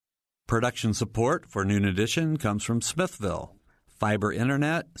Production support for Noon Edition comes from Smithville. Fiber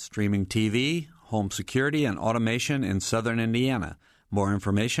internet, streaming TV, home security, and automation in southern Indiana. More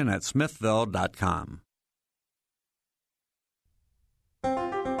information at smithville.com.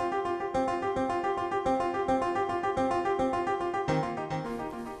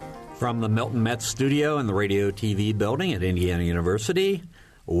 From the Milton Metz studio in the Radio TV building at Indiana University,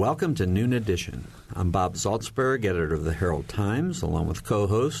 welcome to Noon Edition. I'm Bob Salzberg, editor of the Herald Times, along with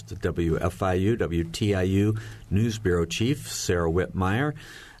co-host WFIU, WTIU News Bureau Chief Sarah Whitmire.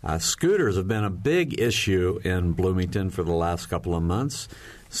 Scooters have been a big issue in Bloomington for the last couple of months.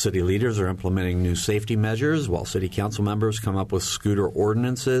 City leaders are implementing new safety measures while city council members come up with scooter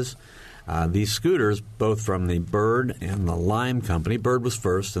ordinances. These scooters, both from the Bird and the Lime Company, Bird was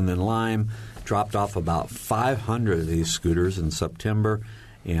first, and then Lime dropped off about 500 of these scooters in September,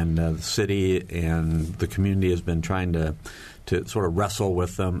 and the city and the community has been trying to sort of wrestle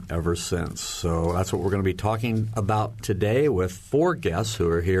with them ever since. So that's what we're going to be talking about today with four guests who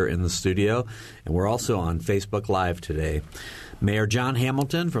are here in the studio, and we're also on Facebook Live today. Mayor John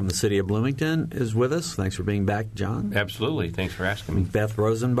Hamilton from the city of Bloomington is with us. Thanks for being back, John. Absolutely. Thanks for asking me. Beth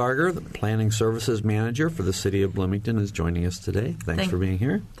Rosenbarger, the Planning Services Manager for the city of Bloomington, is joining us today. Thanks for being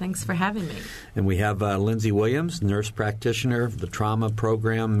here. Thanks for having me. And we have Lindsay Williams, nurse practitioner, the Trauma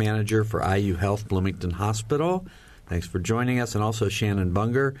Program Manager for IU Health Bloomington Hospital. Thanks for joining us. And also Shannon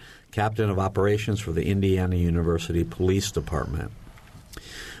Bunger, Captain of Operations for the Indiana University Police Department.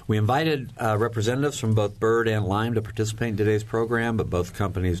 We invited representatives from both Bird and Lime to participate in today's program, but both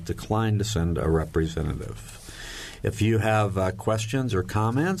companies declined to send a representative. If you have questions or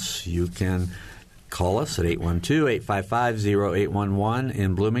comments, you can call us at 812-855-0811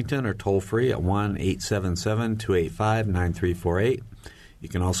 in Bloomington or toll free at 1-877-285-9348. You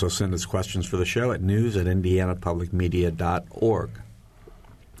can also send us questions for the show at news@indianapublicmedia.org.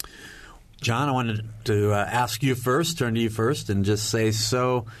 John, I wanted to ask you first, turn to you first, and just say,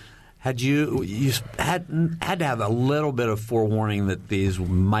 so had you had to have a little bit of forewarning that these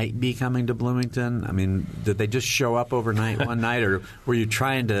might be coming to Bloomington? I mean, did they just show up overnight one night, or were you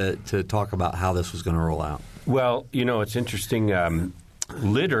trying to talk about how this was going to roll out? Well, it's interesting.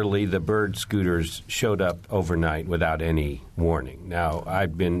 Literally, the Bird scooters showed up overnight without any warning. Now,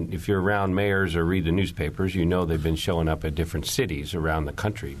 if you're around mayors or read the newspapers, you know they've been showing up at different cities around the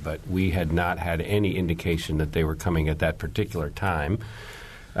country, but we had not had any indication that they were coming at that particular time.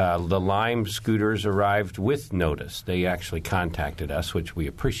 The Lime scooters arrived with notice. They actually contacted us, which we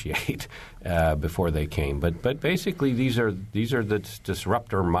appreciate, before they came. But basically, these are the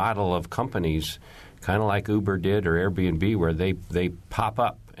disruptor model of companies, kind of like Uber did or Airbnb, where they pop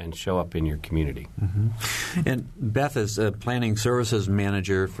up and show up in your community. Mm-hmm. And Beth, as a planning services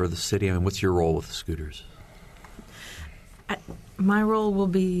manager for the city, I mean, what's your role with the scooters? My role will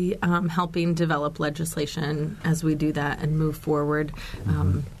be helping develop legislation as we do that and move forward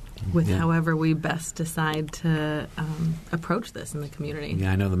with however we best decide to approach this in the community.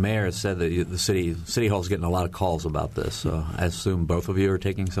 Yeah, I know the mayor has said that the city hall is getting a lot of calls about this, so I assume both of you are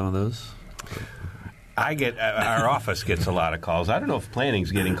taking some of those? Our office gets a lot of calls. I don't know if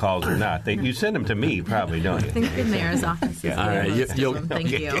planning's getting calls or not. You send them to me, probably, don't you? I think the mayor's office is all right,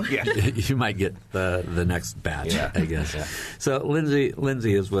 Thank you. You might get the next batch, I guess. Yeah. So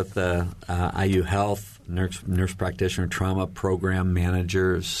Lindsay is with IU Health, nurse practitioner, trauma program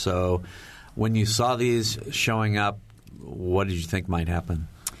manager. So when you saw these showing up, what did you think might happen?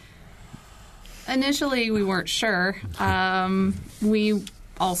 Initially, we weren't sure. We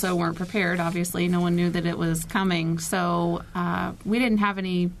also weren't prepared. Obviously, no one knew that it was coming. So we didn't have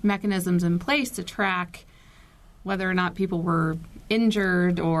any mechanisms in place to track whether or not people were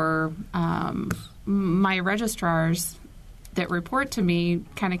injured, or my registrars that report to me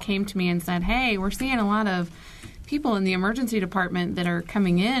kind of came to me and said, hey, we're seeing a lot of people in the emergency department that are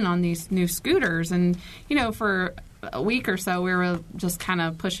coming in on these new scooters. And, for a week or so, we were just kind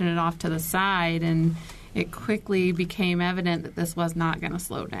of pushing it off to the side, and it quickly became evident that this was not going to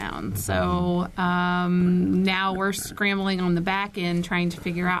slow down. So now we're scrambling on the back end trying to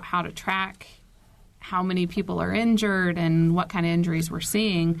figure out how to track how many people are injured and what kind of injuries we're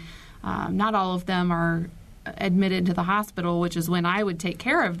seeing. Not all of them are admitted to the hospital, which is when I would take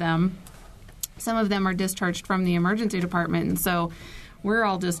care of them. Some of them are discharged from the emergency department, and so we're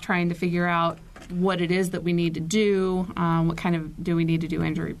all just trying to figure out what it is that we need to do. What kind of do we need to do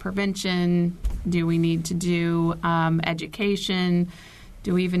injury prevention? Do we need to do education?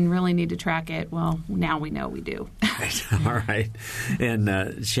 Do we even really need to track it? Well, now we know we do. All right.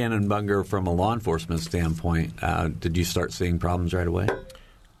 And Shannon Bunger, from a law enforcement standpoint, did you start seeing problems right away?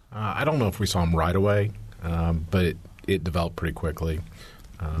 I don't know if we saw them right away, but it developed pretty quickly.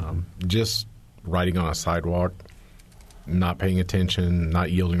 Just riding on a sidewalk, not paying attention,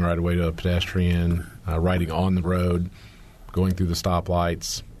 not yielding right away to a pedestrian, riding on the road, going through the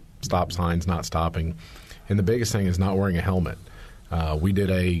stoplights, stop signs, not stopping. And the biggest thing is not wearing a helmet. We did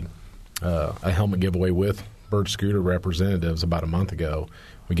a helmet giveaway with Bird Scooter representatives about a month ago.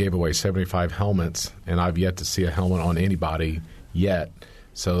 We gave away 75 helmets, and I've yet to see a helmet on anybody yet.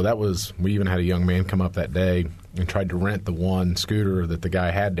 So we even had a young man come up that day and tried to rent the one scooter that the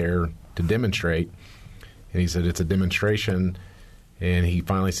guy had there to demonstrate. And he said, it's a demonstration. And he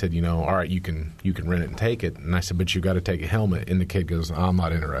finally said, all right, you can rent it and take it. And I said, but you got to take a helmet. And the kid goes, I'm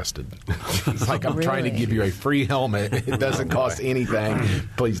not interested. It's like, I'm trying to give you a free helmet. It doesn't cost anything.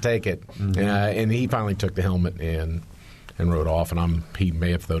 Please take it. Mm-hmm. And he finally took the helmet and rode off. And he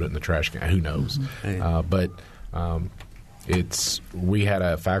may have thrown it in the trash can. Who knows? Mm-hmm. We had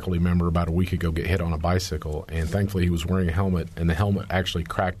a faculty member about a week ago get hit on a bicycle, and thankfully he was wearing a helmet, and the helmet actually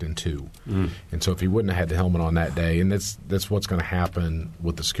cracked in two. And so if he wouldn't have had the helmet on that day, and that's what's going to happen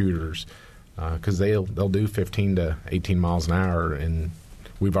with the scooters, because they'll do 15 to 18 miles an hour, and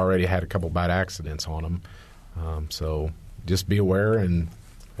we've already had a couple bad accidents on them. So just be aware and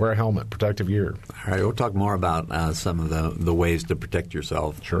wear a helmet, protective gear. All right, we'll talk more about some of the ways to protect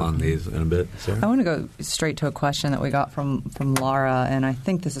yourself on these in a bit. Sarah? I want to go straight to a question that we got from Laura, and I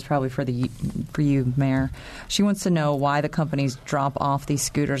think this is probably for you, Mayor. She wants to know why the companies drop off these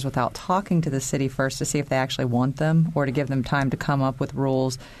scooters without talking to the city first to see if they actually want them or to give them time to come up with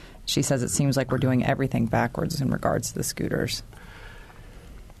rules. She says it seems like we're doing everything backwards in regards to the scooters.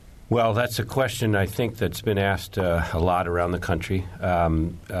 Well, that's a question I think that's been asked a lot around the country.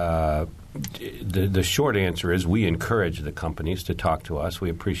 The short answer is we encourage the companies to talk to us. We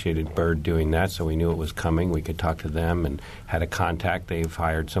appreciated Bird doing that, so we knew it was coming. We could talk to them and had a contact. They've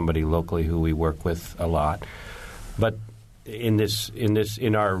hired somebody locally who we work with a lot. But in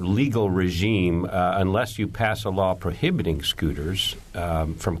our legal regime, unless you pass a law prohibiting scooters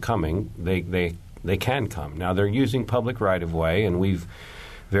from coming, they can come. Now, they're using public right-of-way, and we've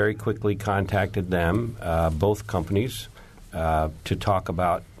very quickly contacted them, both companies, to talk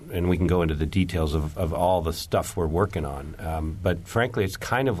about, and we can go into the details of all the stuff we're working on. But frankly, it's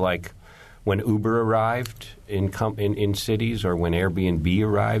kind of like when Uber arrived in cities or when Airbnb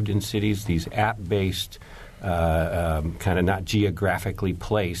arrived in cities, these app-based, kind of not geographically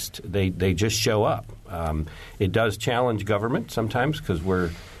placed, they just show up. It does challenge government sometimes because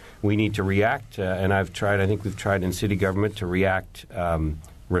we need to react, and I think we've tried in city government to react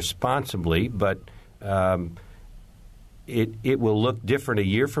responsibly, but it will look different a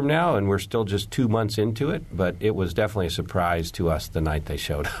year from now, and we're still just 2 months into it, but it was definitely a surprise to us the night they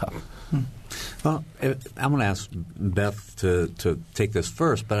showed up. Well, I'm going to ask Beth to take this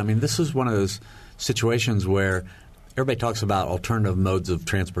first, but I mean, this is one of those situations where everybody talks about alternative modes of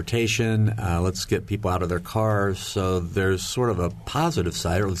transportation. Let's get people out of their cars. So there's sort of a positive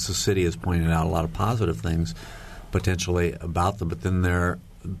side, or at least the city has pointed out a lot of positive things potentially about them,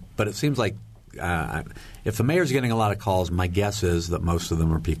 but it seems like if the mayor's getting a lot of calls, my guess is that most of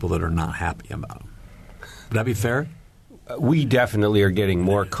them are people that are not happy about them. Would that be fair? We definitely are getting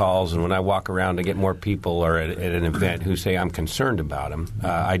more calls, and when I walk around I get more people or at an event who say I'm concerned about them.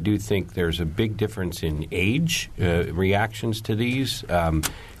 I do think there's a big difference in age reactions to these, and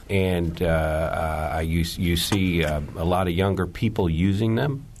you see a lot of younger people using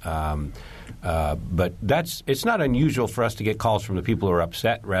them. But it's not unusual for us to get calls from the people who are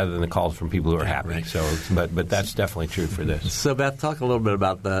upset rather than the calls from people who are happy. Right. So, but that's definitely true for this. So, Beth, talk a little bit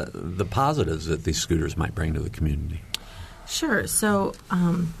about the positives that these scooters might bring to the community. Sure. So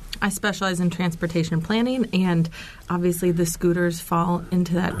I specialize in transportation planning, and obviously the scooters fall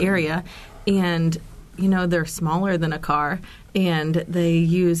into that area. And, they're smaller than a car, and they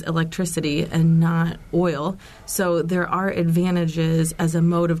use electricity and not oil. So there are advantages as a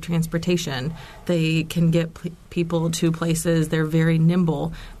mode of transportation. They can get people to places. They're very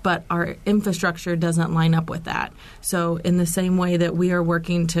nimble, but our infrastructure doesn't line up with that. So in the same way that we are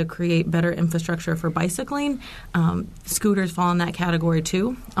working to create better infrastructure for bicycling, scooters fall in that category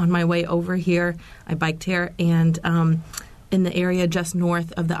too. On my way over here, I biked here, and in the area just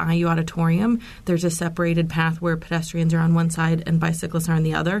north of the IU Auditorium, there's a separated path where pedestrians are on one side and bicyclists are on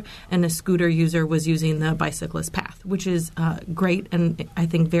the other, and a scooter user was using the bicyclist path, which is great and I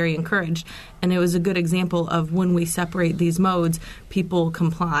think very encouraged. And it was a good example of when we separate these modes, people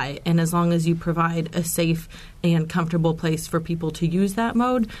comply. And as long as you provide a safe and comfortable place for people to use that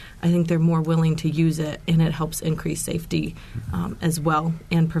mode, I think they're more willing to use it, and it helps increase safety as well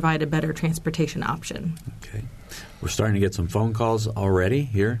and provide a better transportation option. Okay. We're starting to get some phone calls already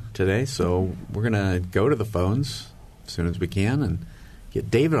here today, so we're going to go to the phones as soon as we can and get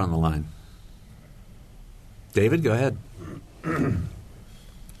David on the line. David, go ahead. Do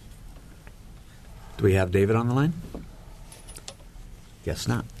we have David on the line? Guess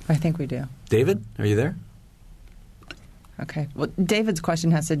not. I think we do. David, are you there? Okay. Well, David's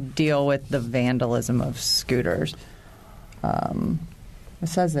question has to deal with the vandalism of scooters. It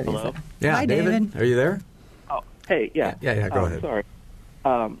says that Hello? he's there. Yeah, Hi, David. Are you there? Oh, hey, yeah. Yeah, go ahead. Sorry.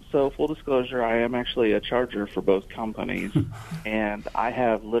 So, full disclosure, I am actually a charger for both companies, and I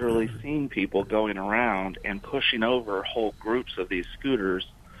have literally seen people going around and pushing over whole groups of these scooters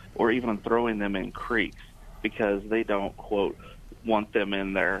or even throwing them in creeks because they don't, quote, want them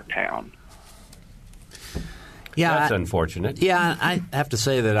in their town. Yeah, That's unfortunate. Yeah, I have to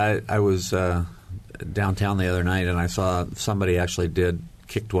say that I was downtown the other night and I saw somebody actually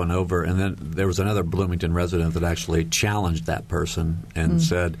kicked one over, and then there was another Bloomington resident that actually challenged that person and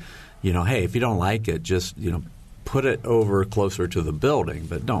said, hey, if you don't like it, just put it over closer to the building,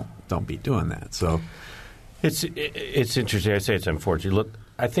 but don't be doing that. So it's interesting. I say it's unfortunate. Look,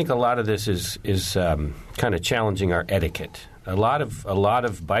 I think a lot of this is kind of challenging our etiquette. A lot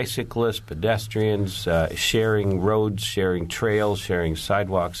of bicyclists, pedestrians, sharing roads, sharing trails, sharing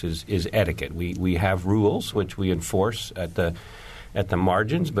sidewalks is etiquette. We have rules which we enforce at the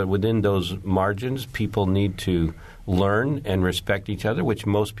margins, but within those margins, people need to learn and respect each other, which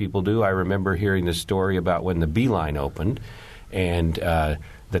most people do. I remember hearing the story about when the Beeline opened, and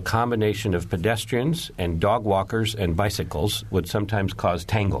the combination of pedestrians and dog walkers and bicycles would sometimes cause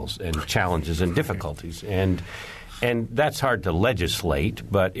tangles and challenges and difficulties. And that's hard to legislate,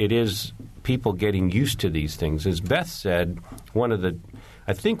 but it is people getting used to these things. As Beth said,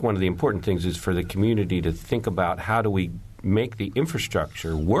 I think one of the important things is for the community to think about how do we make the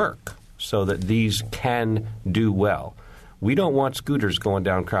infrastructure work so that these can do well. We don't want scooters going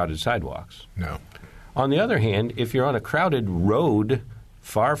down crowded sidewalks. No. On the other hand, if you're on a crowded road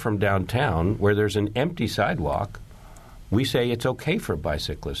far from downtown where there's an empty sidewalk, we say it's okay for a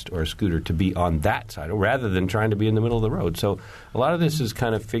bicyclist or a scooter to be on that side rather than trying to be in the middle of the road. So a lot of this is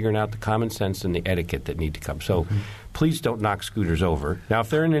kind of figuring out the common sense and the etiquette that need to come. So please don't knock scooters over. Now, if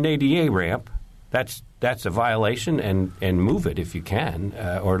they're in an ADA ramp, that's a violation, and move it if you can,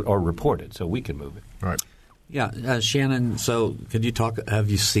 or report it so we can move it. Right. Yeah, Shannon, so could you talk, have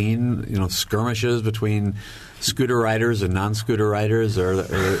you seen, skirmishes between scooter riders and non-scooter riders? Are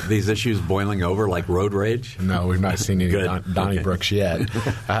these issues boiling over like road rage? No, we've not seen any Donnybrooks yet.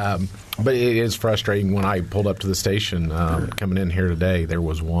 But it is frustrating. When I pulled up to the station coming in here today, there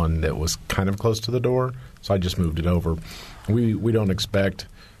was one that was kind of close to the door, so I just moved it over. We don't expect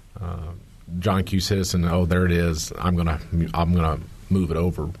John Q. Citizen, there it is, I'm gonna move it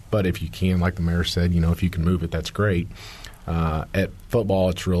over. But if you can, like the mayor said, if you can move it, that's great. At football,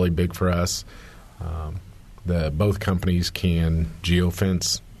 it's really big for us. Both companies can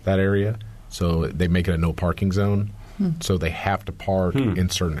geofence that area, so they make it a no parking zone. So they have to park in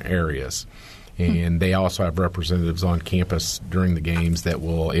certain areas. And they also have representatives on campus during the games that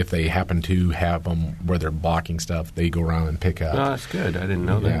will, if they happen to have them where they're blocking stuff, they go around and pick up. Oh, that's good. I didn't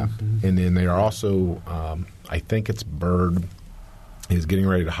know that. Yeah. And then they are also, I think it's Bird is getting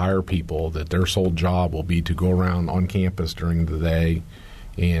ready to hire people that their sole job will be to go around on campus during the day,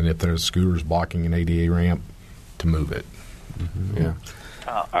 and if there's scooters blocking an ADA ramp, to move it. Yeah.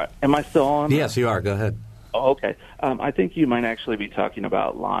 All right. Am I still on? Yes, you are. Go ahead. Oh, okay. I think you might actually be talking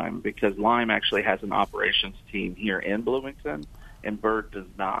about Lime, because Lime actually has an operations team here in Bloomington, and Bird does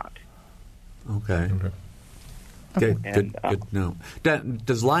not. Okay. Good. No.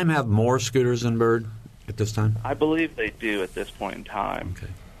 Does Lime have more scooters than Bird at this time? I believe they do at this point in time. Okay.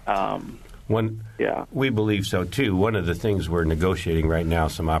 We believe so, too. One of the things we're negotiating right now,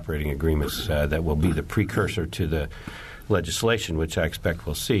 some operating agreements that will be the precursor to the legislation, which I expect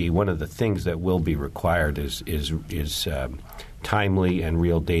we'll see. One of the things that will be required is timely and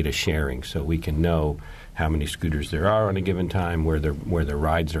real data sharing, so we can know how many scooters there are on a given time, where the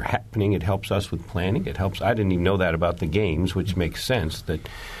rides are happening. It helps us with planning. It helps. I didn't even know that about the games, which makes sense that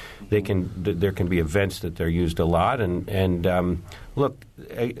there can be events that they're used a lot. And look,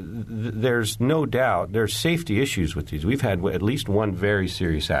 there's no doubt there's safety issues with these. We've had at least one very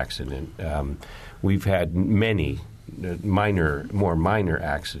serious accident. We've had many more minor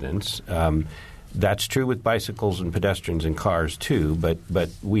accidents. That's true with bicycles and pedestrians and cars too, but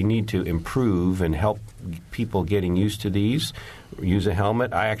we need to improve and help people getting used to these. Use a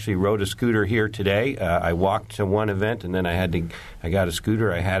helmet. I actually rode a scooter here today. I walked to one event, and then I got a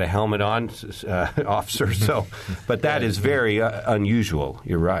scooter. I had a helmet on, officer. So, but that is very unusual.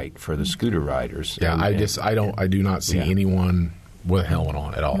 You're right, for the scooter riders. Yeah, I do not see anyone with a helmet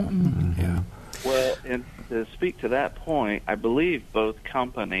on at all. Yeah. Well, and to speak to that point, I believe both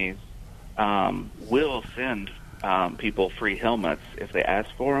companies will send people free helmets if they ask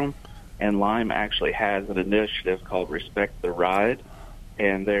for them. And Lime actually has an initiative called Respect the Ride,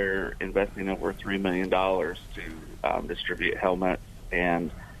 and they're investing over $3 million to distribute helmets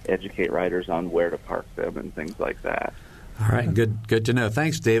and educate riders on where to park them and things like that. All right, good to know.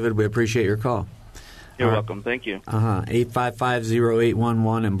 Thanks, David. We appreciate your call. You're welcome. Thank you.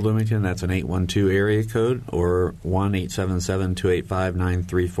 855-0811 in Bloomington. That's an 812 area code, or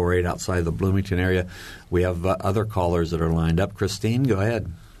 1-877-285-9348 outside the Bloomington area. We have other callers that are lined up. Christine, go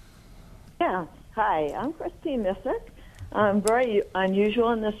ahead. Yeah. Hi, I'm Christine Missick. I'm very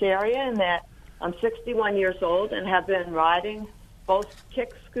unusual in this area in that I'm 61 years old and have been riding both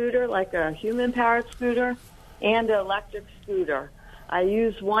kick scooter, like a human-powered scooter, and an electric scooter. I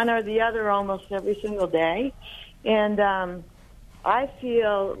use one or the other almost every single day. And I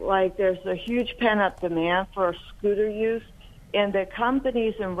feel like there's a huge pent-up demand for scooter use, and the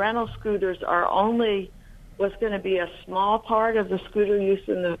companies and rental scooters are only what's going to be a small part of the scooter use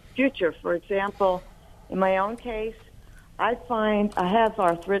in the future. For example, in my own case, I find I have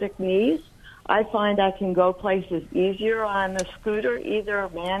arthritic knees. I find I can go places easier on the scooter, either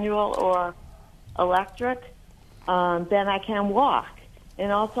manual or electric, than I can walk.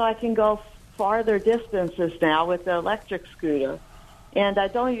 And also I can go farther distances now with the electric scooter. And I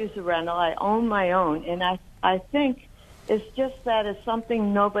don't use a rental. I own my own. And I think it's just that it's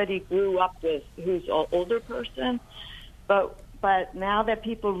something nobody grew up with who's an older person. But now that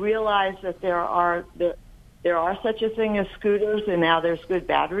people realize that there are such a thing as scooters, and now there's good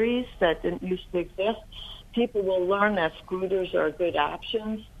batteries that didn't used to exist, people will learn that scooters are good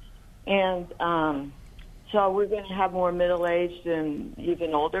options. And so we're going to have more middle-aged and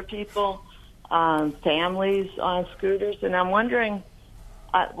even older people, families on scooters. And I'm wondering,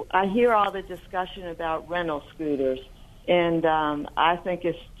 I hear all the discussion about rental scooters, and I think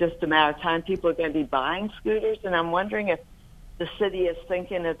it's just a matter of time people are going to be buying scooters. And I'm wondering if the city is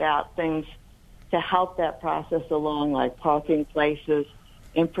thinking about things to help that process along, like parking places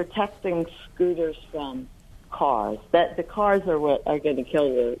and protecting scooters from cars. That the cars are what are going to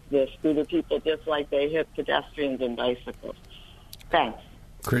kill the scooter people, just like they hit pedestrians and bicycles. Thanks.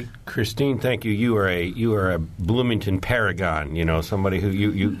 Christine, thank you. You are a Bloomington paragon. You know, somebody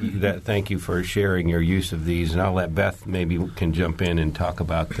who thank you for sharing your use of these. And I'll let Beth maybe can jump in and talk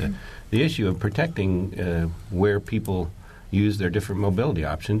about the issue of protecting where people use their different mobility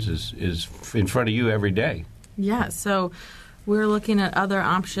options is in front of you every day. Yeah. So we're looking at other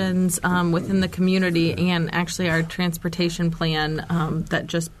options within the community, and actually our transportation plan that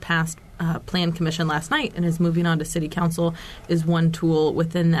just passed Plan Commission last night and is moving on to City Council is one tool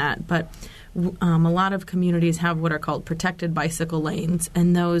within that. But a lot of communities have what are called protected bicycle lanes,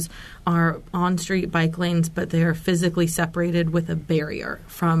 and those are on-street bike lanes, but they are physically separated with a barrier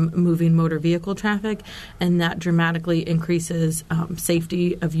from moving motor vehicle traffic, and that dramatically increases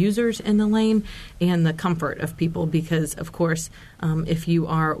safety of users in the lane and the comfort of people because, of course, if you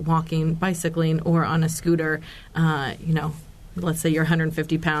are walking, bicycling, or on a scooter, let's say you're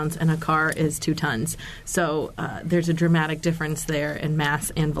 150 pounds and a car is 2 tons. So there's a dramatic difference there in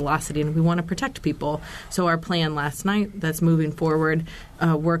mass and velocity, and we want to protect people. So our plan last night that's moving forward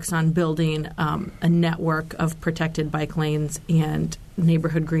works on building a network of protected bike lanes and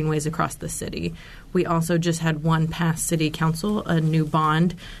neighborhood greenways across the city. We also just had one pass City Council, a new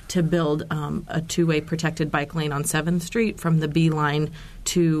bond to build a two-way protected bike lane on 7th Street from the B line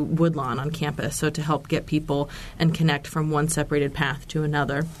to Woodlawn on campus, so to help get people and connect from one separated path to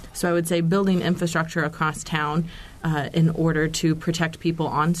another. So I would say building infrastructure across town in order to protect people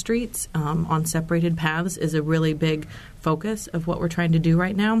on streets, on separated paths, is a really big focus of what we're trying to do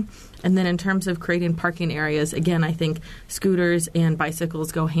right now. And then in terms of creating parking areas, again, I think scooters and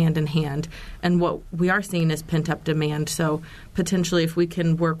bicycles go hand in hand. And what we are seeing is pent-up demand. So potentially if we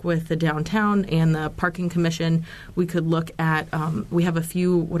can work with the downtown and the parking commission, we could look at, we have a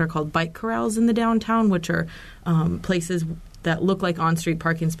few what are called bike corrals in the downtown, which are places that look like on-street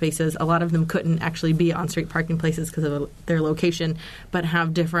parking spaces. A lot of them couldn't actually be on-street parking places because of their location, but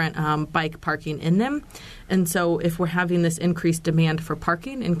have different bike parking in them. And so if we're having this increased demand for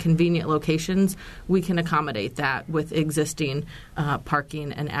parking in convenient locations, we can accommodate that with existing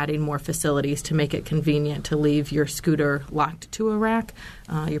parking and adding more facilities to make it convenient to leave your scooter locked to a rack,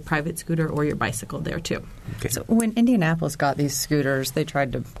 your private scooter or your bicycle there too. Okay. So when Indianapolis got these scooters, they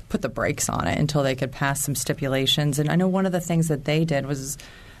tried to put the brakes on it until they could pass some stipulations. And I know one of the things that they did was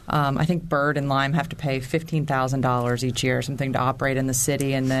I think Bird and Lime have to pay $15,000 each year or something to operate in the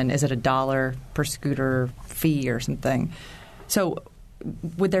city, and then is it $1 per scooter fee or something? So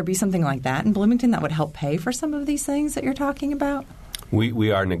would there be something like that in Bloomington that would help pay for some of these things that you're talking about?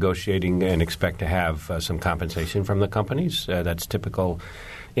 We are negotiating and expect to have some compensation from the companies. That's typical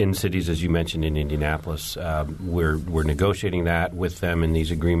in cities, as you mentioned, in Indianapolis. We're negotiating that with them in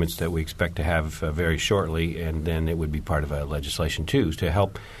these agreements that we expect to have very shortly, and then it would be part of a legislation, too, to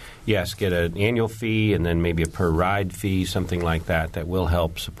help, yes, get an annual fee and then maybe a per-ride fee, something like that, that will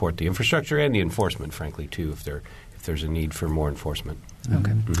help support the infrastructure and the enforcement, frankly, too, if there's a need for more enforcement.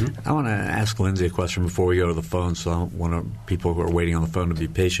 Okay. Mm-hmm. I want to ask Lindsay a question before we go to the phone, so I don't want people who are waiting on the phone to be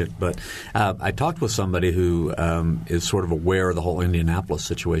patient. But I talked with somebody who is sort of aware of the whole Indianapolis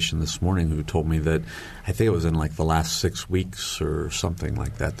situation this morning, who told me that I think it was in like the last 6 weeks or something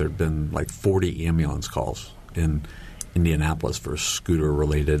like that, there had been like 40 ambulance calls in Indianapolis for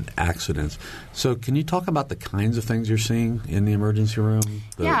scooter-related accidents. So can you talk about the kinds of things you're seeing in the emergency room?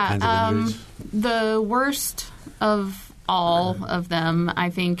 The kinds of injuries? The worst of all of them,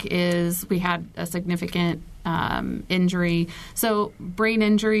 I think, is we had a significant injury. So brain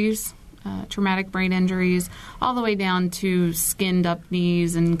injuries, traumatic brain injuries, all the way down to skinned-up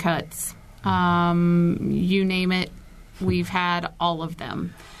knees and cuts. You name it, we've had all of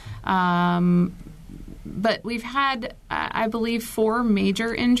them. But we've had, I believe, 4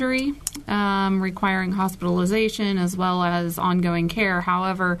 major injury requiring hospitalization as well as ongoing care.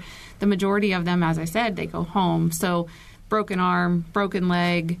 However, the majority of them, as I said, they go home. So broken arm, broken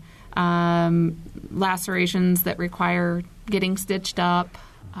leg, lacerations that require getting stitched up.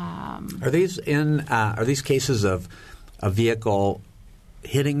 Are these cases of a vehicle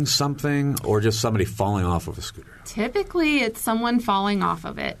hitting something or just somebody falling off of a scooter? Typically, it's someone falling off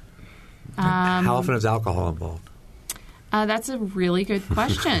of it. How often is alcohol involved? That's a really good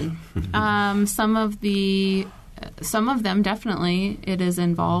question. Some of them definitely it is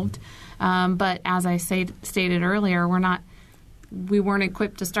involved, but as I stated earlier, we weren't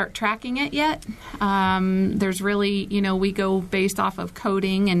equipped to start tracking it yet. There's really, we go based off of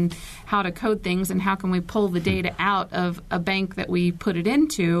coding and how to code things and how can we pull the data out of a bank that we put it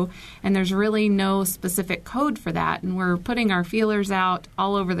into, and there's really no specific code for that. And we're putting our feelers out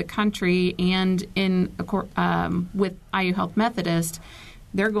all over the country, and with IU Health Methodist,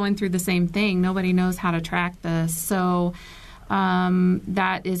 they're going through the same thing. Nobody knows how to track this. So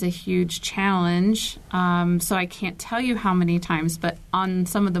that is a huge challenge. So I can't tell you how many times, but on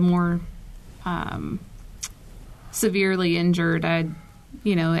some of the more severely injured,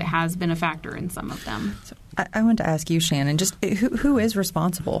 it has been a factor in some of them. So I want to ask you, Shannon, just who is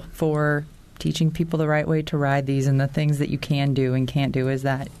responsible for teaching people the right way to ride these and the things that you can do and can't do? Is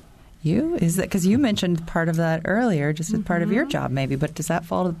that you? Is that because you mentioned part of that earlier, just as part of your job, maybe? But does that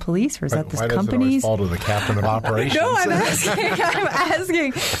fall to the police, or is that the company's? Why does it always fall to the captain of operations? No, I'm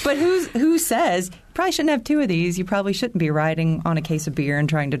asking. But who says you probably shouldn't have 2 of these? You probably shouldn't be riding on a case of beer and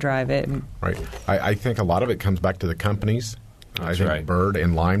trying to drive it. Right. I think a lot of it comes back to the companies. That's I think right. Bird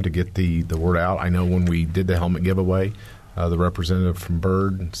and Lime to get the word out. I know when we did the helmet giveaway, the representative from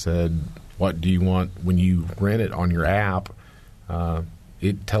Bird said, "What do you want when you rent it on your app?"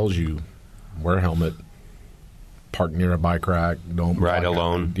 It tells you wear a helmet, park near a bike rack, don't ride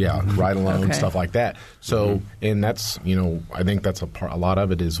alone. Yeah, ride alone, Okay. stuff like that. So, and that's, I think that's a lot of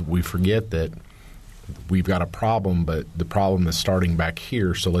it is we forget that we've got a problem, but the problem is starting back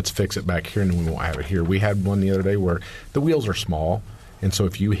here, so let's fix it back here and we won't have it here. We had one the other day where the wheels are small, and so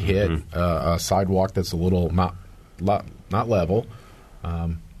if you hit a sidewalk that's a little not level,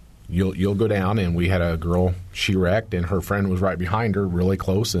 You'll go down, and we had a girl, she wrecked, and her friend was right behind her, really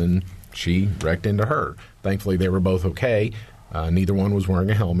close, and she wrecked into her. Thankfully, they were both okay. Neither one was wearing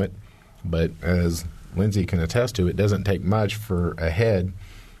a helmet, but as Lindsay can attest to, it doesn't take much for a head,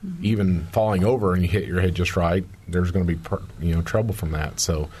 even falling over and you hit your head just right, there's going to be trouble from that.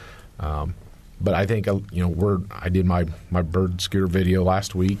 So, but I think I did my bird scooter video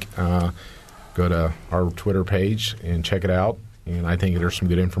last week. Go to our Twitter page and check it out. And I think there's some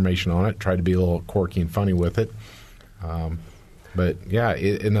good information on it. Try to be a little quirky and funny with it. But, yeah,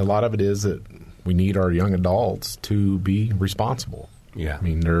 and a lot of it is that we need our young adults to be responsible. Yeah. I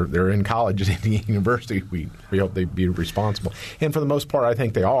mean, they're in college at Indiana University. We hope they be responsible. And for the most part, I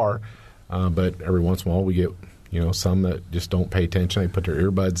think they are. But every once in a while we get, some that just don't pay attention. They put their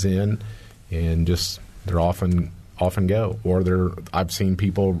earbuds in and they're often go. Or I've seen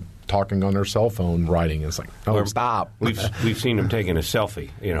people talking on their cell phone riding. It's like, stop. We've seen them taking a selfie.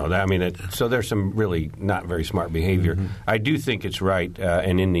 So there's some really not very smart behavior. Mm-hmm. I do think it's right,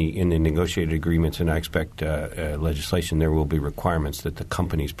 and in the negotiated agreements, and I expect legislation, there will be requirements that the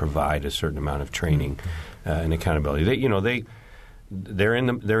companies provide a certain amount of training and accountability. they're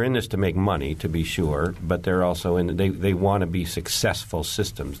in this to make money, to be sure, but they're also they want to be successful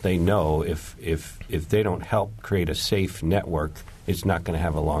systems. They know if they don't help create a safe network, it's not going to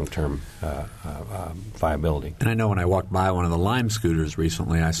have a long-term viability. And I know when I walked by one of the Lime scooters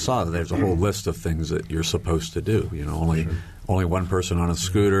recently, I saw that there's a whole list of things that you're supposed to do. Only one person on a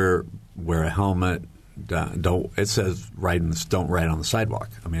scooter, wear a helmet. It says don't ride on the sidewalk.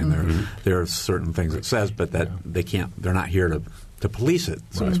 I mean, there are certain things it says, but that they can't. They're not here to police it,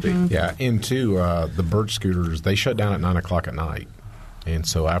 so to speak. Yeah, and two, the bird scooters, they shut down at 9 o'clock at night, and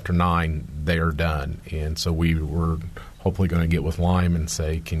so after 9 they are done. And so we were hopefully going to get with Lime and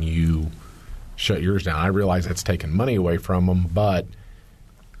say, can you shut yours down? I realize that's taking money away from them, but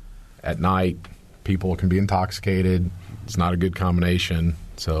at night people can be intoxicated. It's not a good combination,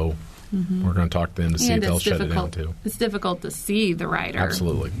 so. We're going to talk to them to see if they'll shut it down too. It's difficult to see the rider.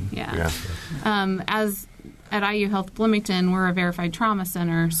 Absolutely. Yeah. As at IU Health Bloomington, we're a verified trauma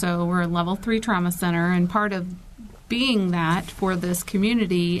center, so we're a level 3 trauma center, and part of being that for this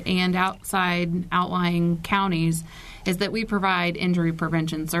community and outside outlying counties is that we provide injury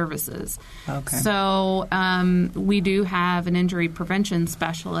prevention services. Okay. So we do have an injury prevention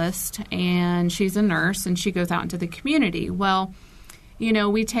specialist, and she's a nurse, and she goes out into the community. Well,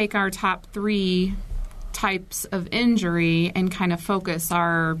 we take our top 3 types of injury and kind of focus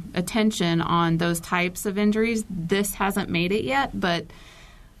our attention on those types of injuries. This hasn't made it yet, but,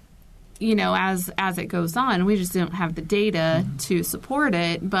 as it goes on, we just don't have the data to support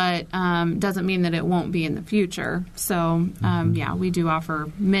it, but doesn't mean that it won't be in the future. So, we do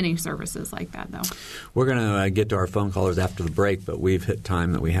offer many services like that, though. We're going to get to our phone callers after the break, but we've hit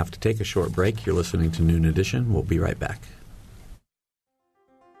time that we have to take a short break. You're listening to Noon Edition. We'll be right back.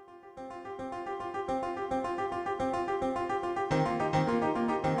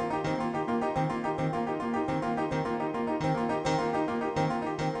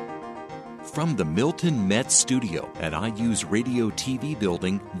 From the Milton Met Studio at IU's Radio TV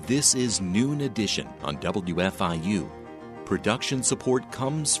building, this is Noon Edition on WFIU. Production support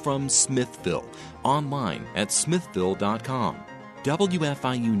comes from Smithville, online at smithville.com.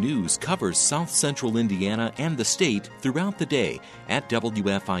 WFIU News covers South Central Indiana and the state throughout the day at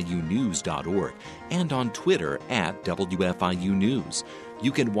WFIUnews.org and on Twitter at WFIU News.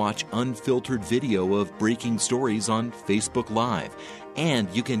 You can watch unfiltered video of breaking stories on Facebook Live,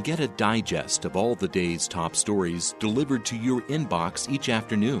 and you can get a digest of all the day's top stories delivered to your inbox each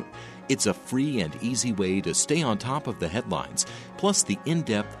afternoon. It's a free and easy way to stay on top of the headlines, plus the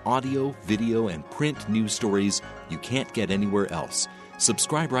in-depth audio, video, and print news stories you can't get anywhere else.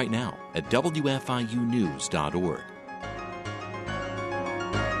 Subscribe right now at WFIUnews.org.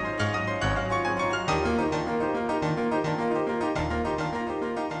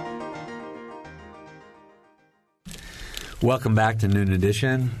 Welcome back to Noon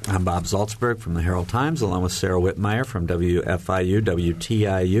Edition. I'm Bob Zaltsberg from the Herald Times, along with Sarah Whitmire from WFIU,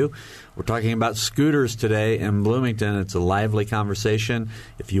 WTIU. We're talking about scooters today in Bloomington. It's a lively conversation.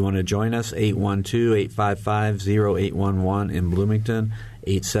 If you want to join us, 812-855-0811 in Bloomington,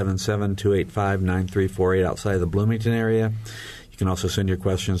 877-285-9348 outside of the Bloomington area. You can also send your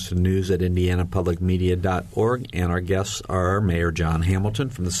questions to news@indianapublicmedia.org. And our guests are Mayor John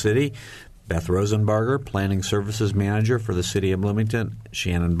Hamilton from the city, Beth Rosenbarger, Planning Services Manager for the City of Bloomington,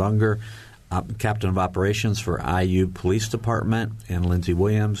 Shannon Bunger, Captain of Operations for IU Police Department, and Lindsay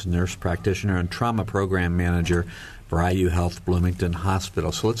Williams, Nurse Practitioner and Trauma Program Manager for IU Health Bloomington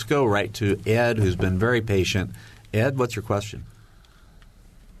Hospital. So let's go right to Ed, who's been very patient. Ed, what's your question?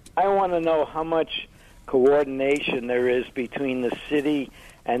 I want to know how much coordination there is between the city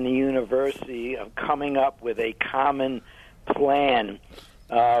and the university of coming up with a common plan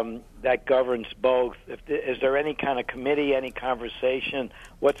that governs both. Is there any kind of committee, any conversation?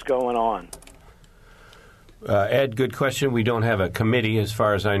 What's going on? Ed, good question. We don't have a committee as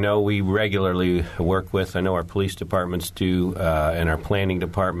far as I know. We regularly work with, I know our police departments do, and our planning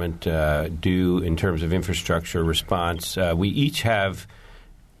department do in terms of infrastructure response. We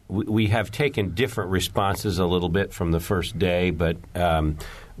have taken different responses a little bit from the first day, but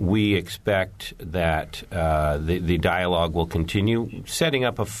we expect that the dialogue will continue. Setting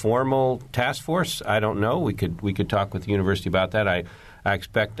up a formal task force, I don't know. We could talk with the university about that. I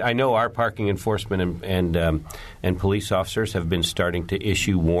know our parking enforcement and police officers have been starting to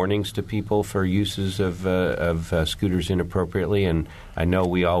issue warnings to people for uses of scooters inappropriately, and I know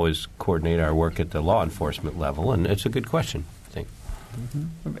we always coordinate our work at the law enforcement level, and it's a good question, I think.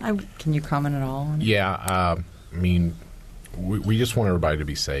 Mm-hmm. Can you comment at all on it? Yeah, we just want everybody to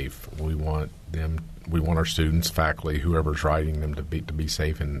be safe. We want our students, faculty, whoever's riding them to be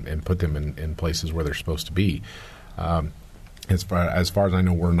safe and put them in places where they're supposed to be. As far as I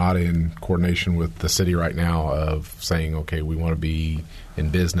know, we're not in coordination with the city right now of saying, okay, we want to be in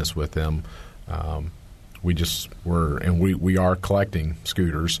business with them. We are collecting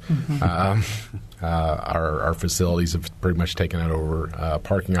scooters. Our facilities have pretty much taken that over.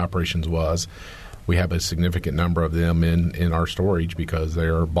 Parking operations we have a significant number of them in our storage because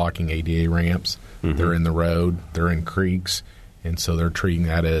they're blocking ADA ramps. Mm-hmm. They're in the road. They're in creeks. And so they're treating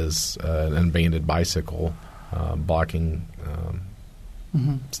that as an abandoned bicycle, blocking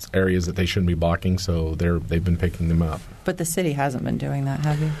areas that they shouldn't be blocking. So they've been picking them up. But the city hasn't been doing that,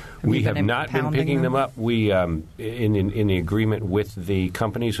 have you? We have not been picking them up. We, in the agreement with the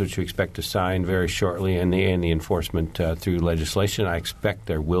companies, which we expect to sign very shortly, and the enforcement through legislation, I expect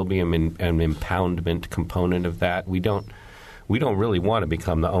there will be an impoundment component of that. We don't really want to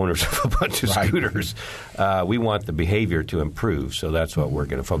become the owners of a bunch of scooters. We want the behavior to improve, so that's what we're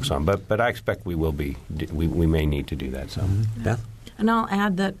going to focus on. But I expect we will be. We may need to do that. So, Beth? And I'll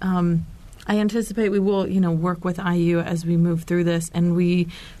add that I anticipate we will, work with IU as we move through this. And we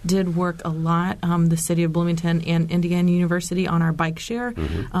did work a lot, the City of Bloomington and Indiana University, on our bike share.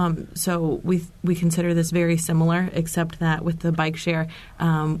 Mm-hmm. So we consider this very similar, except that with the bike share,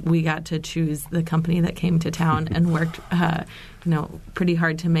 we got to choose the company that came to town and worked pretty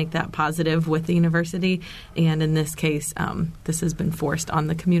hard to make that positive with the university. And in this case, this has been forced on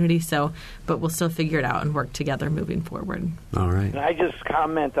the community. But we'll still figure it out and work together moving forward. All right. Can I just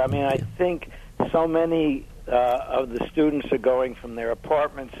comment? I mean, I think so many of the students are going from their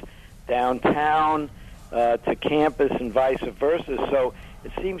apartments downtown to campus and vice versa. So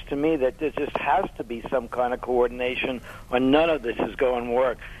it seems to me that there just has to be some kind of coordination, or none of this is going to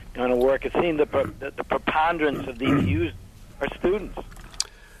work. It seems the preponderance of these users are students.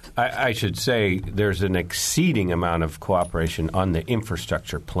 I should say there's an exceeding amount of cooperation on the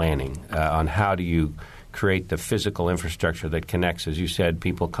infrastructure planning, on how do you create the physical infrastructure that connects. As you said,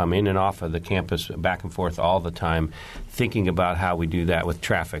 people come in and off of the campus back and forth all the time. Thinking about how we do that with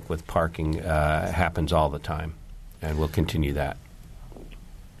traffic, with parking, happens all the time, and we'll continue that.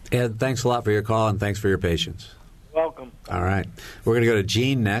 Ed, thanks a lot for your call, and thanks for your patience. Welcome. All right. We're going to go to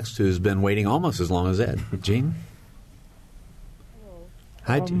Gene next, who's been waiting almost as long as Ed. Gene?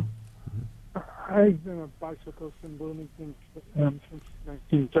 Hi, Gene. I've been a bicyclist in Bloomington since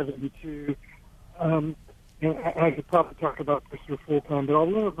 1972. And I could probably talk about this for full time, but I'll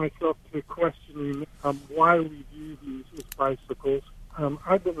limit myself to questioning why we view these as bicycles.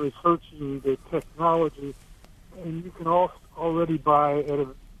 I've been researching the technology, and you can already buy at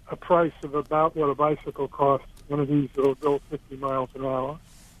a price of about what a bicycle costs. One of these will go 50 miles an hour.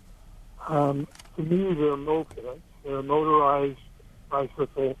 To me, they're mopeds. They're a motorized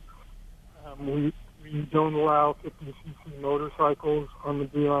bicycle. We don't allow 50cc motorcycles on the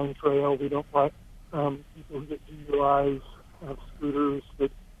Beeline Trail. We don't let people who get DUIs have scooters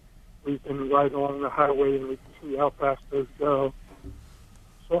that we can ride along the highway and we can see how fast those go.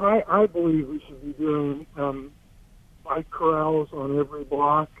 So I believe we should be doing bike corrals on every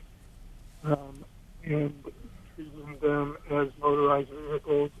block and treating them as motorized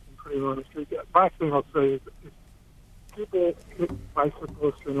vehicles and putting them on the street. The last thing I'll say is people hit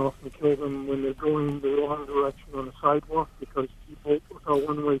bicyclists and often kill them when they're going the wrong direction on a sidewalk, because people with our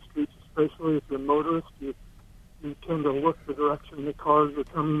one-way streets, especially if you're a motorist, you tend to look the direction the cars are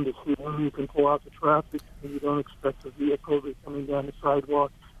coming to see when you can pull out the traffic, and you don't expect a vehicle to be coming down the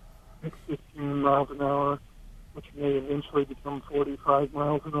sidewalk at 15 miles an hour, which may eventually become 45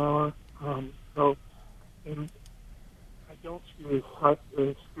 miles an hour. And I don't see the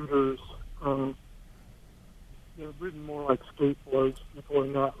scooters they're ridden more like skateboards. People are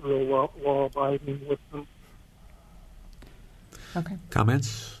not real law-abiding with them. Okay.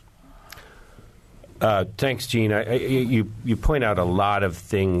 Comments? Thanks, Gene. You point out a lot of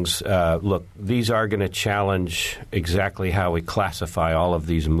things. Look, these are going to challenge exactly how we classify all of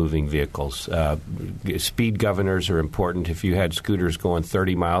these moving vehicles. Speed governors are important. If you had scooters going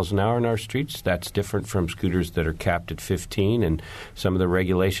 30 miles an hour in our streets, that's different from scooters that are capped at 15, and some of the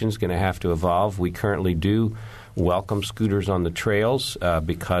regulations going to have to evolve. We currently do welcome scooters on the trails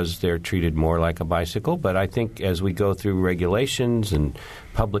because they're treated more like a bicycle. But I think as we go through regulations and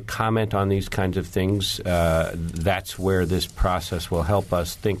public comment on these kinds of things, that's where this process will help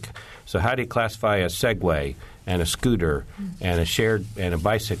us think. So how do you classify a Segway and a scooter and a shared and a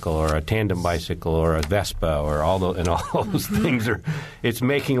bicycle or a tandem bicycle or a Vespa or all those things? It's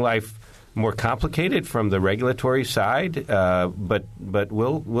making life more complicated from the regulatory side, but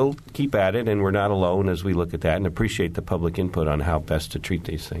we'll keep at it, and we're not alone as we look at that and appreciate the public input on how best to treat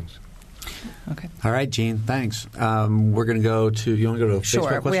these things. Okay. All right, Gene, thanks. We're going to go to – you want to go to a Sure.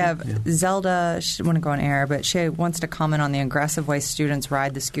 Facebook question? We have Zelda. She wouldn't go on air, but she wants to comment on the aggressive way students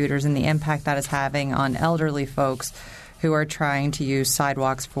ride the scooters and the impact that is having on elderly folks who are trying to use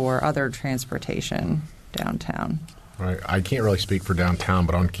sidewalks for other transportation downtown. Right. I can't really speak for downtown,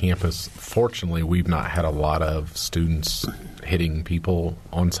 but on campus, fortunately, we've not had a lot of students hitting people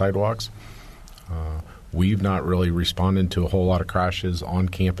on sidewalks. We've not really responded to a whole lot of crashes on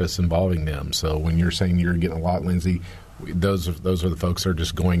campus involving them. So when you're saying you're getting a lot, Lindsay, those are the folks that are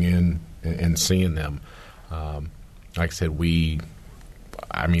just going in and seeing them. Like I said,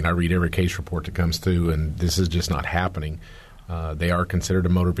 I read every case report that comes through, and this is just not happening. They are considered a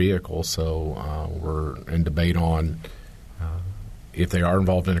motor vehicle, so we're in debate on if they are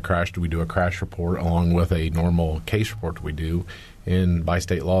involved in a crash, do we do a crash report along with a normal case report that we do? And by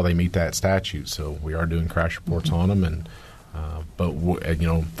state law, they meet that statute, so we are doing crash reports on them. And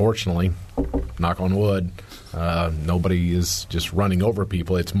fortunately, knock on wood, nobody is just running over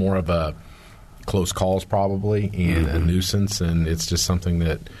people. It's more of a close calls probably and a nuisance, and it's just something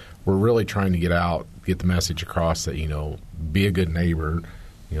that we're really trying to get the message across that, be a good neighbor,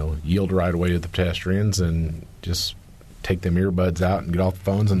 yield right away to the pedestrians and just take them earbuds out and get off the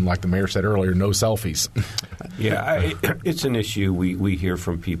phones. And like the mayor said earlier, no selfies. Yeah, it's an issue we hear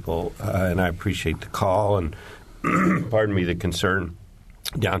from people, and I appreciate the call and, pardon me, the concern.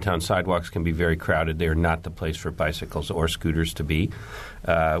 Downtown sidewalks can be very crowded. They are not the place for bicycles or scooters to be.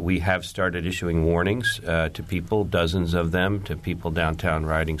 We have started issuing warnings to people, dozens of them, to people downtown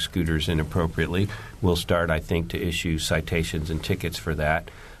riding scooters inappropriately. We'll start, I think, to issue citations and tickets for that.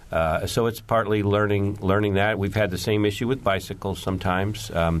 So it's partly learning that. We've had the same issue with bicycles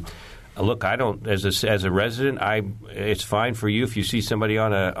sometimes. Look, I don't as a resident. It's fine for you if you see somebody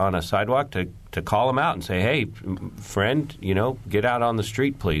on a sidewalk to call them out and say, "Hey, friend, get out on the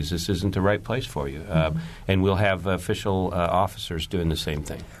street, please. This isn't the right place for you." And we'll have official officers doing the same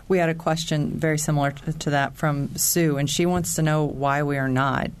thing. We had a question very similar to that from Sue, and she wants to know why we are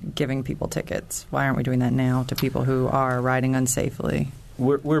not giving people tickets. Why aren't we doing that now to people who are riding unsafely?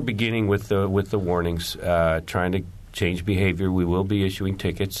 We're beginning with the warnings, trying to change behavior. We will be issuing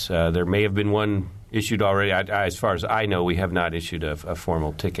tickets. There may have been one issued already. As far as I know, we have not issued a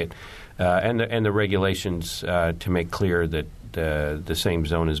formal ticket. And the regulations to make clear that the same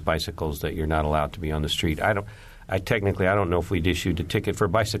zone as bicycles, that you're not allowed to be on the street. I don't know if we'd issued a ticket for a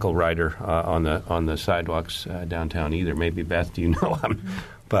bicycle rider on the sidewalks downtown either. Maybe, Beth, do you know?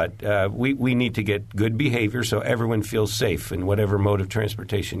 But we need to get good behavior so everyone feels safe in whatever mode of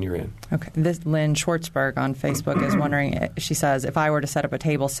transportation you're in. Okay. Lynn Schwartzberg on Facebook is wondering, she says, if I were to set up a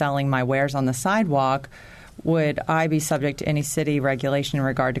table selling my wares on the sidewalk, would I be subject to any city regulation in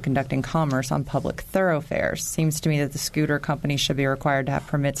regard to conducting commerce on public thoroughfares? Seems to me that the scooter companies should be required to have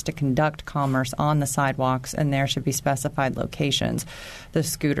permits to conduct commerce on the sidewalks, and there should be specified locations. The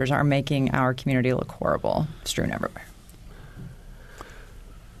scooters are making our community look horrible, strewn everywhere.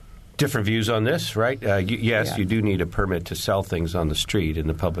 Different views on this, right? Yes, you do need a permit to sell things on the street in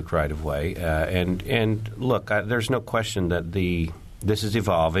the public right-of-way. And look, there's no question that this is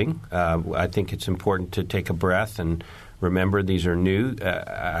evolving. I think it's important to take a breath and remember these are new.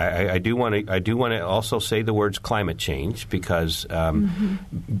 I do want to also say the words climate change because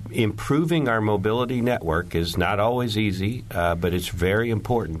improving our mobility network is not always easy, but it's very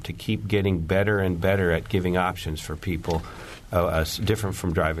important to keep getting better and better at giving options for people. Different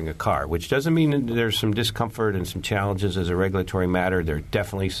from driving a car, which doesn't mean that there's some discomfort and some challenges as a regulatory matter. There are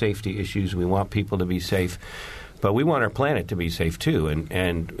definitely safety issues. We want people to be safe, but we want our planet to be safe too.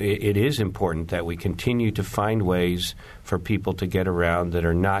 And it is important that we continue to find ways for people to get around that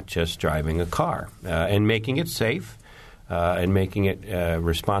are not just driving a car and making it safe. And making it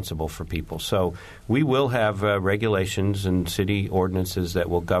responsible for people. So we will have regulations and city ordinances that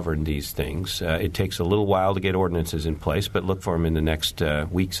will govern these things. It takes a little while to get ordinances in place, but look for them in the next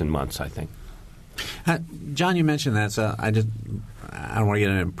weeks and months, I think. John, you mentioned that, so I don't want to get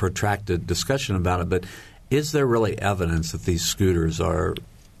into a protracted discussion about it, but is there really evidence that these scooters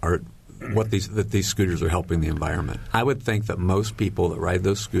that these scooters are helping the environment? I would think that most people that ride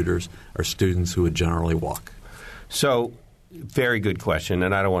those scooters are students who would generally walk. So, very good question,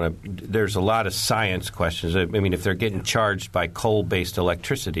 and I don't want to – there's a lot of science questions. I mean, if they're getting charged by coal-based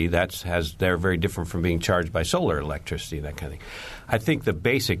electricity, they're very different from being charged by solar electricity, that kind of thing. I think the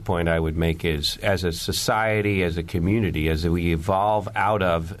basic point I would make is, as a society, as a community, as we evolve out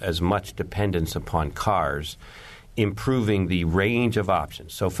of as much dependence upon cars, improving the range of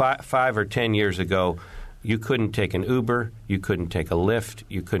options. So 5 or 10 years ago, you couldn't take an Uber, you couldn't take a Lyft,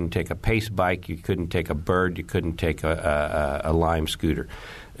 you couldn't take a Pace bike, you couldn't take a Bird, you couldn't take a Lime scooter.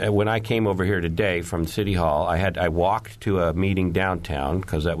 when I came over here today from City Hall, I walked to a meeting downtown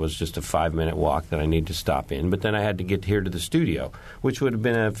because that was just a 5-minute walk that I needed to stop in. But then I had to get here to the studio, which would have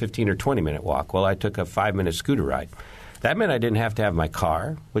been a 15 or 20-minute walk. Well, I took a 5-minute scooter ride. That meant I didn't have to have my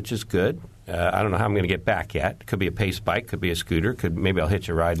car, which is good. I don't know how I'm going to get back yet. It could be a pace bike, could be a scooter. Maybe I'll hitch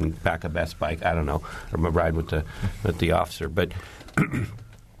a ride and pack a Best bike. I don't know, or ride with the officer. But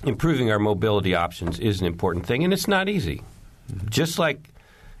improving our mobility options is an important thing, and it's not easy. Just like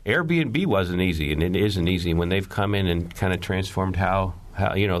Airbnb wasn't easy, and it isn't easy when they've come in and kind of transformed how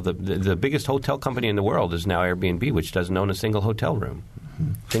the biggest hotel company in the world is now Airbnb, which doesn't own a single hotel room.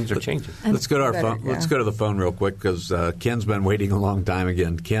 Things are changing. Let's go to our phone. Let's go to the phone real quick because Ken's been waiting a long time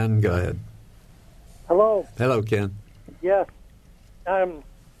again. Ken, go ahead. Hello. Hello, Ken. Yes, I'm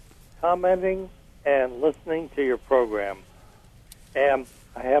commenting and listening to your program, and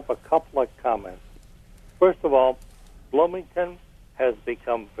I have a couple of comments. First of all, Bloomington has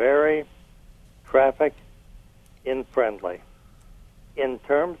become very traffic-friendly in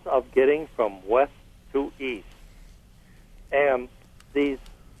terms of getting from west to east. And these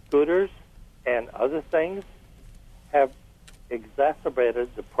scooters and other things have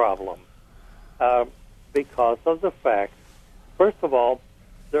exacerbated the problem because of the fact, first of all,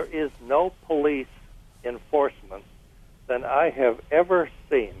 there is no police enforcement than I have ever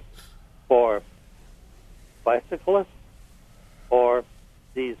seen for bicyclists or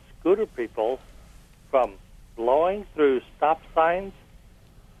these scooter people from blowing through stop signs,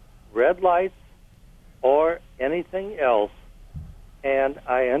 red lights, or anything else. And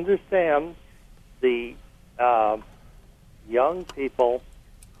I understand the young people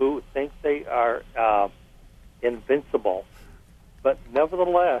who think they are invincible. But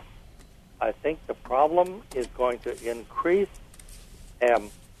nevertheless, I think the problem is going to increase. And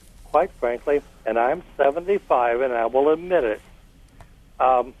quite frankly, and I'm 75, and I will admit it,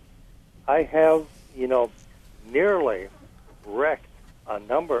 I have, nearly wrecked a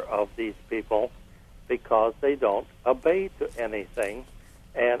number of these people because they don't obey to anything,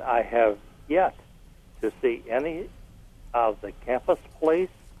 and I have yet to see any of the campus police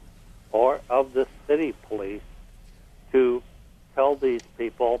or of the city police to tell these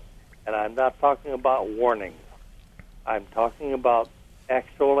people, and I'm not talking about warnings, I'm talking about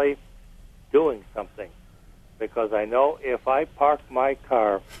actually doing something, because I know if I park my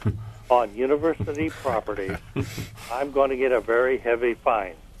car on university property, I'm going to get a very heavy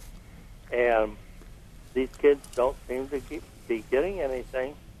fine. And these kids don't seem to be getting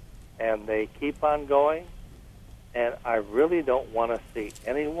anything, and they keep on going, and I really don't want to see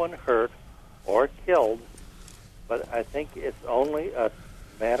anyone hurt or killed, but I think it's only a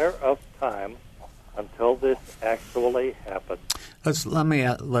matter of time until this actually happens. Let me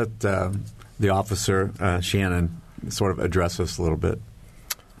let the officer, Shannon, sort of address this a little bit.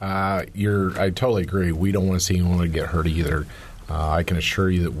 I totally agree. We don't want to see anyone get hurt either. I can assure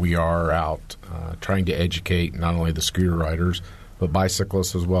you that we are out trying to educate not only the scooter riders, but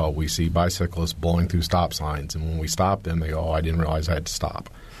bicyclists as well. We see bicyclists blowing through stop signs, and when we stop them, they go, "Oh, I didn't realize I had to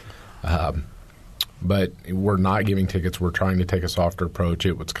stop." But we're not giving tickets. We're trying to take a softer approach.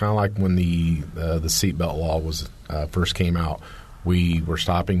 It was kind of like when the seatbelt law was first came out. We were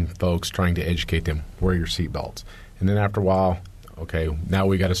stopping folks, trying to educate them, wear your seatbelts. And then after a while, okay, now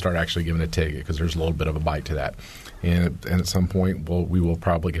we got to start actually giving a ticket because there's a little bit of a bite to that. And at some point, we will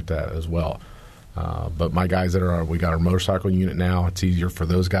probably get that as well. But my guys we got our motorcycle unit now. It's easier for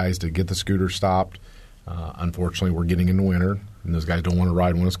those guys to get the scooter stopped. Unfortunately, we're getting into winter, and those guys don't want to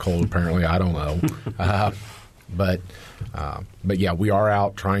ride when it's cold. Apparently, I don't know. But yeah, we are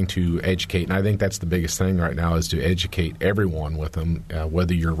out trying to educate, and I think that's the biggest thing right now is to educate everyone with them,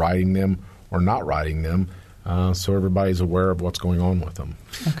 whether you're riding them or not riding them, so everybody's aware of what's going on with them.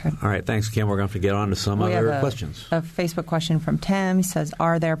 Okay. All right. Thanks, Kim. We're going to have to get on to some other questions. A Facebook question from Tim. He says,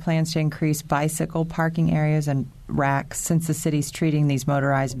 are there plans to increase bicycle parking areas and racks since the city's treating these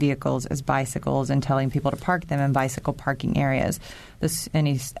motorized vehicles as bicycles and telling people to park them in bicycle parking areas? And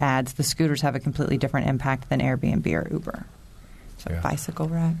he adds, the scooters have a completely different impact than Airbnb or Uber. So bicycle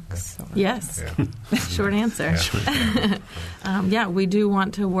racks? Yes. Yeah. Short answer. Yeah, we do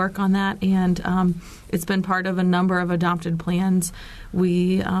want to work on that, and it's been part of a number of adopted plans.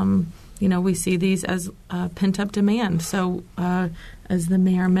 We, we see these as pent-up demand. So as the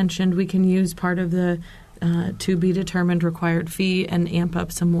mayor mentioned, we can use part of the to-be-determined required fee and amp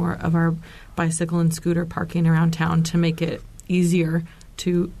up some more of our bicycle and scooter parking around town to make it easier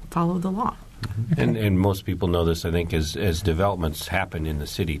to follow the law. And most people know this, I think, as developments happen in the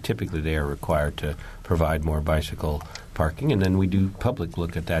city, typically they are required to provide more bicycle parking. And then we do public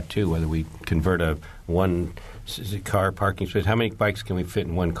look at that, too, whether we convert a one-car parking space. How many bikes can we fit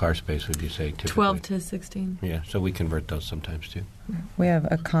in one car space, would you say, typically? 12 to 16. Yeah, so we convert those sometimes, too. We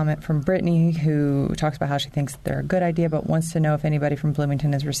have a comment from Brittany who talks about how she thinks they're a good idea but wants to know if anybody from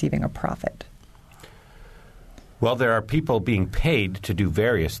Bloomington is receiving a profit. Well, there are people being paid to do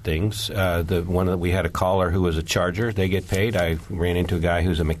various things. We had a caller who was a charger. They get paid. I ran into a guy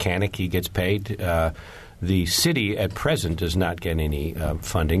who's a mechanic. He gets paid. The city at present does not get any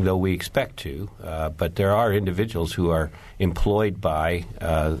funding, though we expect to. But there are individuals who are employed by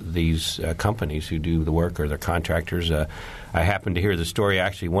these companies who do the work, or they're contractors. I happened to hear the story.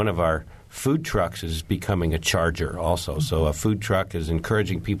 Actually, one of our food trucks is becoming a charger also. So a food truck is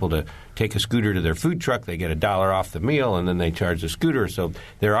encouraging people to take a scooter to their food truck. They get $1 off the meal, and then they charge the scooter. So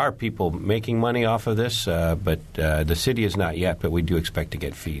there are people making money off of this, but the city is not yet, but we do expect to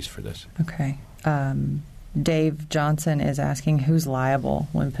get fees for this. Okay. Dave Johnson is asking who's liable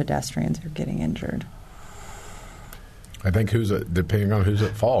when pedestrians are getting injured. I think depending on who's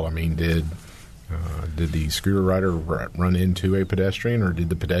at fault. I mean, did the scooter rider run into a pedestrian, or did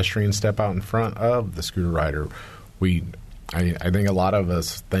the pedestrian step out in front of the scooter rider? I think a lot of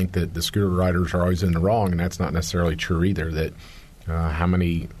us think that the scooter riders are always in the wrong, and that's not necessarily true either. That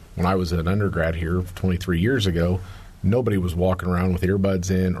when I was an undergrad here 23 years ago, nobody was walking around with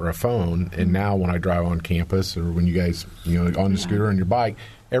earbuds in or a phone, and now when I drive on campus, or when you guys on the scooter and your bike,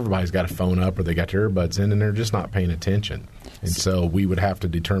 everybody's got a phone up or they got their earbuds in, and they're just not paying attention. And so we would have to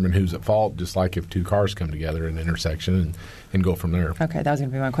determine who's at fault, just like if two cars come together in an intersection, and go from there. Okay, that was going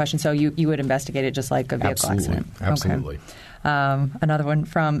to be my question. So you would investigate it just like a vehicle accident? Absolutely. Okay. Another one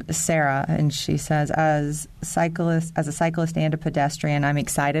from Sarah, and she says, as a cyclist and a pedestrian, I'm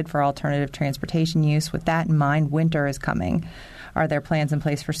excited for alternative transportation use. With that in mind, winter is coming. Are there plans in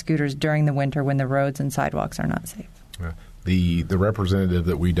place for scooters during the winter when the roads and sidewalks are not safe? The representative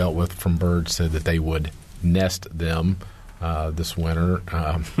that we dealt with from Bird said that they would nest them this winter,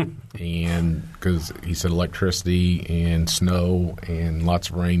 and because he said electricity and snow and lots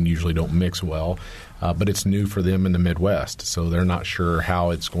of rain usually don't mix well, but it's new for them in the Midwest, so they're not sure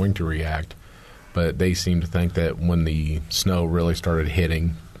how it's going to react. But they seem to think that when the snow really started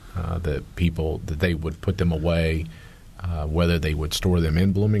hitting, that they would put them away, whether they would store them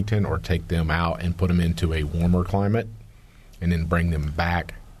in Bloomington or take them out and put them into a warmer climate and then bring them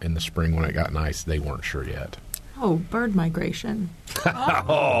back in the spring when it got nice. They weren't sure yet. Oh, bird migration. All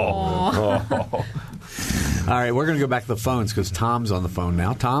right, we're going to go back to the phones because Tom's on the phone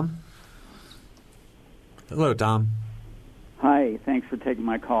now. Tom? Hello, Tom. Hi, thanks for taking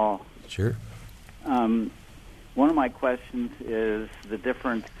my call. Sure. One of my questions is the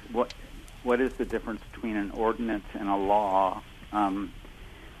difference. What is the difference between an ordinance and a law?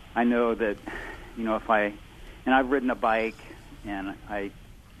 I know that, and I've ridden a bike and I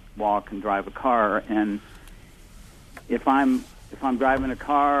walk and drive a car, and if I'm driving a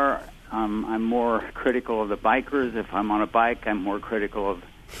car, I'm more critical of the bikers. If I'm on a bike, I'm more critical of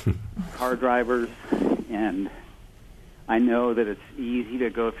car drivers. And I know that it's easy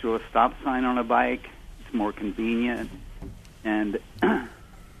to go through a stop sign on a bike. It's more convenient. And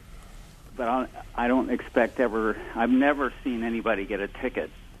but I don't expect I've never seen anybody get a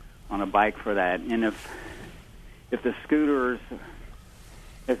ticket on a bike for that. And if the scooters,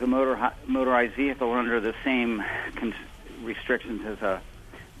 as a motorized vehicle, under the same restrictions as a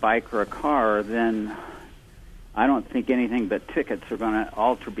bike or a car, then I don't think anything but tickets are going to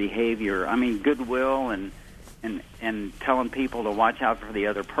alter behavior. I mean, goodwill and telling people to watch out for the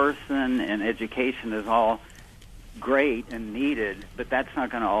other person and education is all great and needed, but that's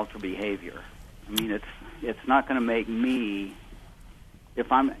not going to alter behavior. I mean, it's not going to make me.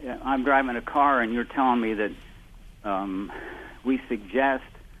 If I'm driving a car and you're telling me that we suggest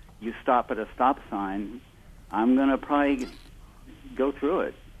you stop at a stop sign, I'm going to probably go through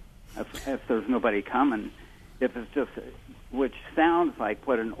it if there's nobody coming. If it's just, which sounds like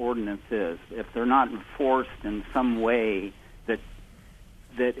what an ordinance is, if they're not enforced in some way that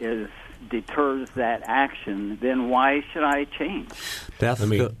deters that action, then why should I change? Beth,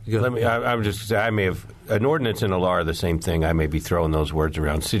 I'm just say I may have an ordinance and a law are the same thing. I may be throwing those words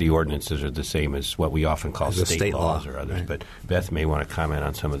around. City ordinances are the same as what we often call state laws or others. Right. But Beth may want to comment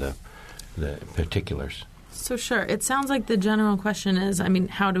on some of the particulars. So sure, it sounds like the general question is,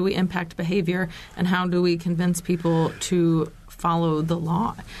 how do we impact behavior and how do we convince people to follow the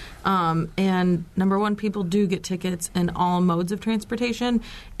law. And number one, people do get tickets in all modes of transportation,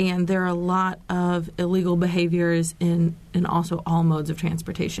 and there are a lot of illegal behaviors in also all modes of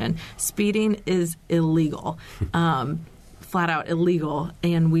transportation. Speeding is illegal. Flat out illegal,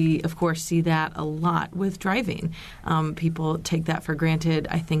 and we, of course, see that a lot with driving. People take that for granted,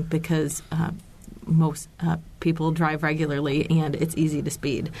 I think, because most people drive regularly and it's easy to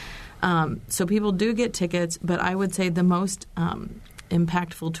speed. So people do get tickets, but I would say the most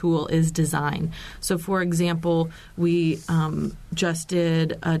impactful tool is design. So, for example, we just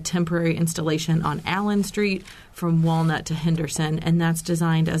did a temporary installation on Allen Street from Walnut to Henderson, and that's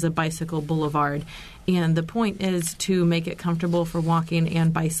designed as a bicycle boulevard. And the point is to make it comfortable for walking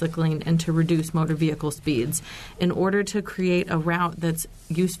and bicycling and to reduce motor vehicle speeds. In order to create a route that's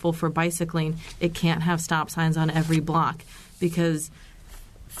useful for bicycling, it can't have stop signs on every block because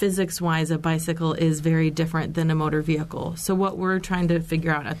physics-wise, a bicycle is very different than a motor vehicle. So what we're trying to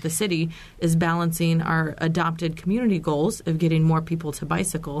figure out at the city is balancing our adopted community goals of getting more people to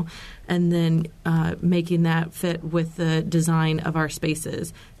bicycle and then making that fit with the design of our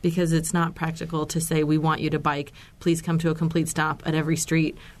spaces, because it's not practical to say we want you to bike, please come to a complete stop at every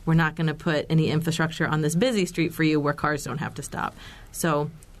street. We're not going to put any infrastructure on this busy street for you where cars don't have to stop.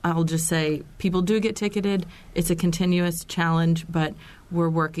 So I'll just say people do get ticketed. It's a continuous challenge, but we're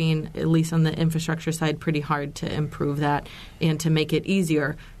working, at least on the infrastructure side, pretty hard to improve that and to make it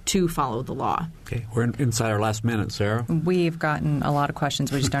easier to follow the law. Okay, we're inside our last minute, Sarah. We've gotten a lot of questions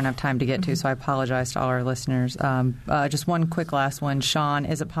we just don't have time to get to, so I apologize to all our listeners. Just one quick last one. Sean,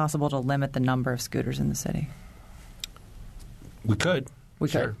 is it possible to limit the number of scooters in the city? We could. We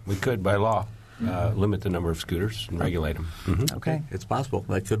could by law. Limit the number of scooters and regulate them. Mm-hmm. Okay, it's possible.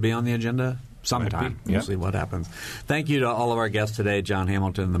 That could be on the agenda sometime. We'll see what happens. Thank you to all of our guests today, John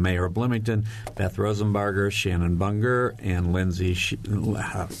Hamilton, the mayor of Bloomington, Beth Rosenbarger, Shannon Bunger, and Lindsay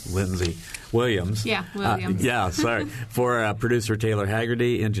Williams. Yeah, Williams. Sorry. For producer Taylor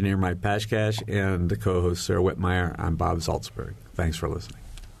Haggerty, engineer Mike Pashkash, and the co-host Sarah Whitmire, I'm Bob Saltzberg. Thanks for listening.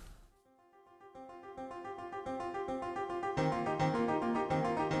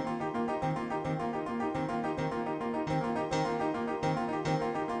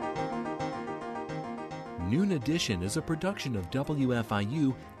 Noon Edition is a production of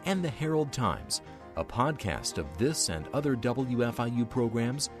WFIU and the Herald Times. A podcast of this and other WFIU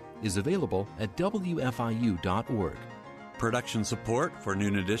programs is available at WFIU.org. Production support for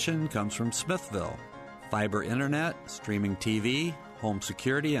Noon Edition comes from Smithville. Fiber internet, streaming TV, home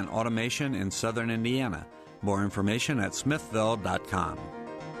security, and automation in southern Indiana. More information at smithville.com.